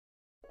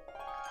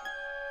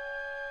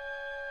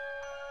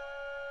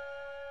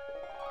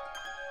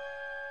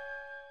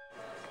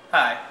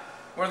Hi,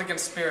 we're the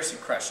Conspiracy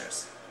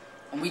Crushers.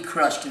 And we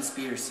crush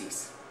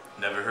conspiracies.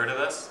 Never heard of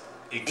us?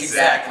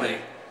 Exactly.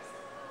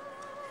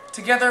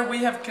 Together,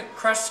 we have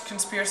crushed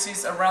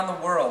conspiracies around the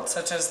world,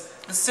 such as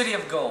the City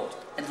of Gold,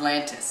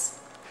 Atlantis,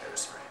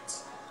 Paris,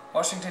 France.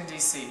 Washington,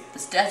 D.C., the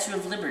Statue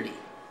of Liberty,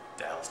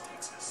 Dallas,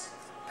 Texas.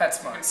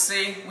 PetSmart.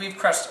 See, we've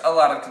crushed a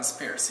lot of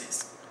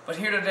conspiracies. But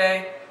here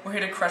today, we're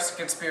here to crush the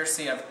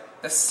conspiracy of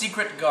the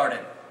Secret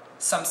Garden.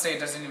 Some say it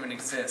doesn't even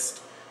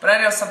exist. But I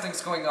know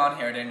something's going on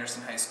here at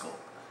Anderson High School,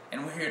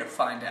 and we're here to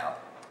find out.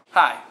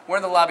 Hi, we're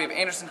in the lobby of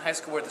Anderson High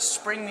School where the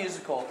spring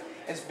musical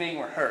is being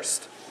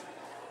rehearsed.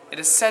 It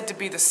is said to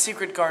be the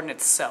Secret Garden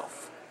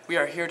itself. We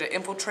are here to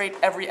infiltrate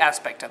every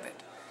aspect of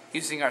it,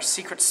 using our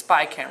secret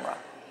spy camera.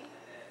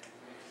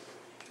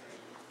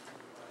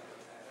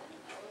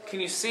 Can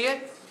you see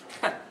it?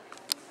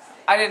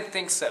 I didn't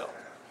think so.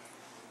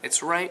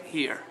 It's right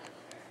here.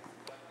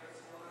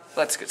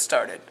 Let's get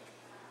started.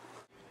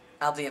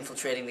 I'll be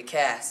infiltrating the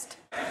cast.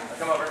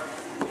 Come over.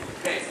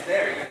 Okay, so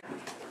there you go.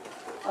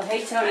 Oh,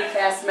 hey, Tony,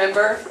 cast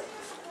member.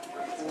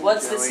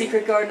 What's the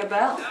Secret Garden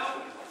about?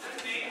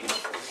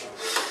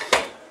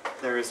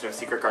 There is no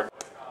secret garden.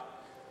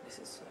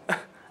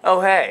 Oh,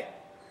 hey.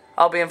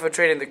 I'll be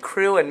infiltrating the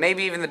crew and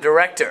maybe even the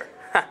director.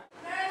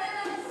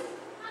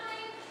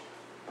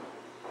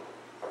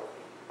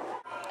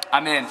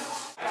 I'm in.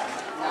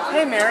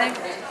 Hey, Mary.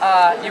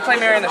 You play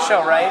Mary in the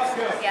show, right?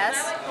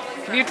 Yes.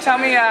 Can you tell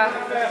me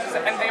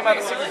anything about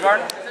the Secret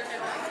Garden?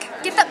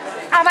 Get the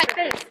out of my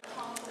face.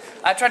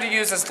 I try to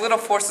use as little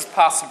force as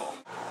possible.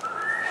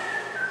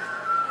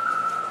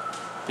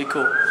 Be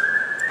cool.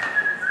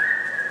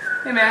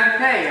 Hey, man.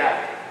 Hey,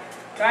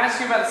 can I ask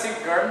you about the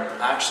Secret Garden?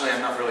 Actually, I'm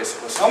not really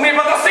supposed to. Tell me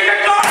about the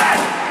Secret Garden!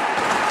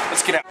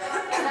 Let's get out.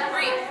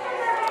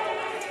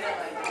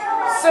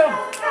 So,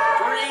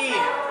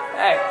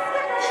 hey,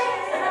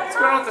 what's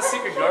going on with the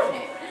Secret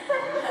Garden?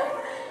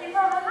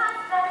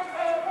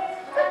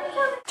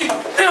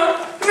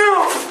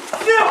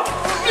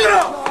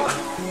 No!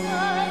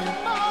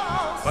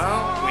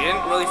 Well, we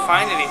didn't really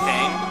find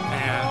anything.